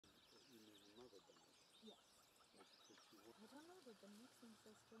I don't know, they've been mixing so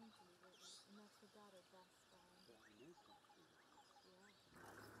strangely lately, and that's her daughter, Bess. Yeah. And there's Google Earth there, and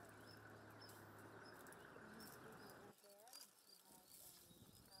she has 2012 back.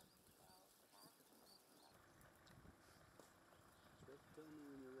 Just tell me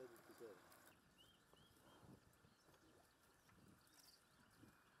when you're ready to go.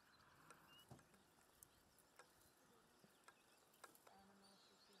 Animals,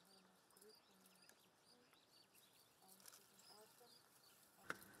 you see her in this group, and she's an elephant.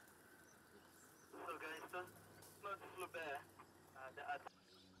 So guys, noticeable bear.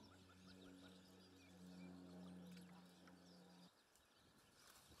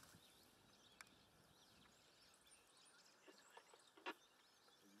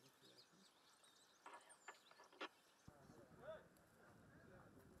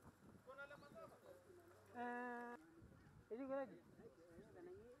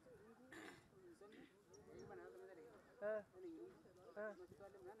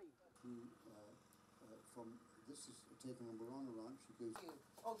 From this is taken on Barana Ranch. She goes.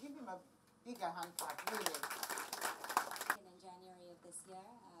 Oh, give him a bigger hand clap, really. In January of this year,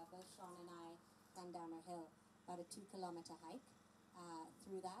 both Sean and I went down a hill, about a 2-kilometer hike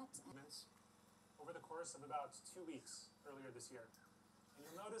through that. Over the course of about 2 weeks earlier this year. And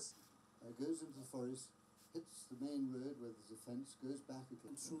you'll notice Goes into the forest, hits the main road where there's a fence, goes back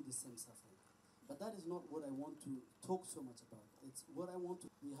again. Through the same suffering. But that is not what I want to talk so much about. It's what I want to...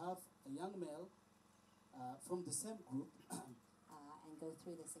 We have a young male from the same group. And go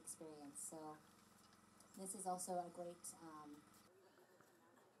through this experience. So this is also a great...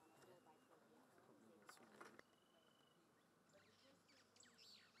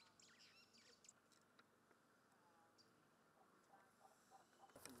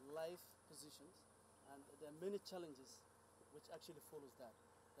 life positions, and there are many challenges which actually follows that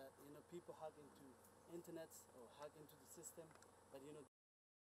people hack into internet or hack into the system, but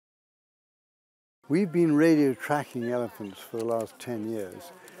We've been radio tracking elephants for the last 10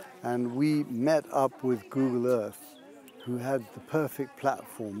 years, and we met up with Google Earth, who had the perfect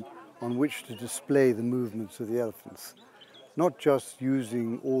platform on which to display the movements of the elephants. Not just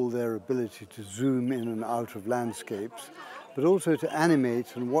using all their ability to zoom in and out of landscapes, but also to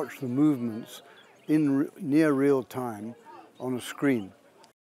animate and watch the movements in near real time on a screen.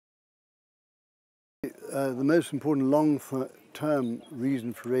 The most important long-term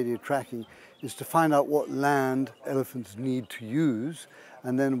reason for radio tracking is to find out what land elephants need to use,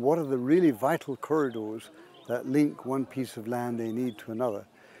 and then what are the really vital corridors that link one piece of land they need to another,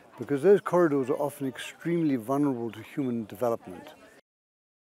 because those corridors are often extremely vulnerable to human development.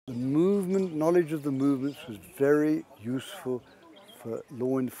 The knowledge of the movements was very useful for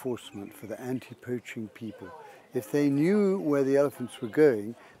law enforcement, for the anti-poaching people. If they knew where the elephants were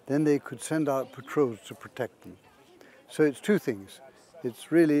going, then they could send out patrols to protect them. So it's two things.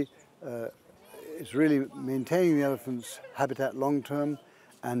 It's really maintaining the elephants' habitat long term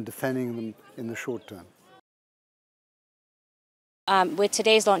and defending them in the short term. With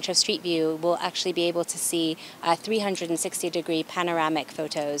today's launch of Street View, we'll actually be able to see 360-degree panoramic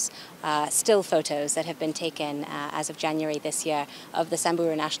photos, still photos that have been taken as of January this year of the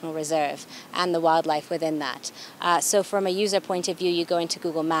Samburu National Reserve and the wildlife within that. So from a user point of view, you go into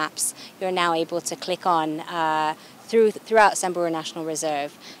Google Maps, you're now able to click on throughout Samburu National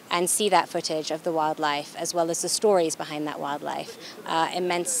Reserve and see that footage of the wildlife as well as the stories behind that wildlife.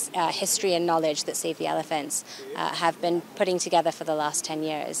 Immense history and knowledge that Save the Elephants have been putting together for the last 10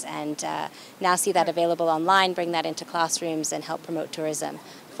 years, and now see that available online, bring that into classrooms and help promote tourism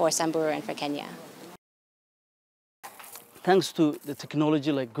for Samburu and for Kenya. Thanks to the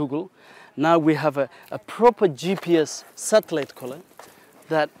technology like Google, now we have a proper GPS satellite collar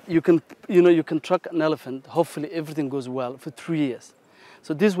that you can track an elephant. Hopefully everything goes well for 3 years.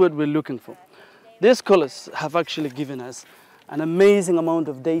 So this is what we're looking for. These collars have actually given us an amazing amount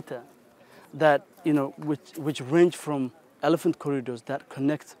of data that which range from elephant corridors that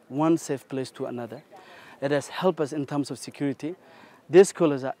connect one safe place to another. It has helped us in terms of security. These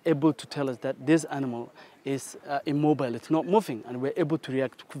collars are able to tell us that this animal is immobile, it's not moving, and we're able to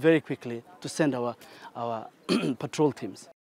react very quickly to send our patrol teams.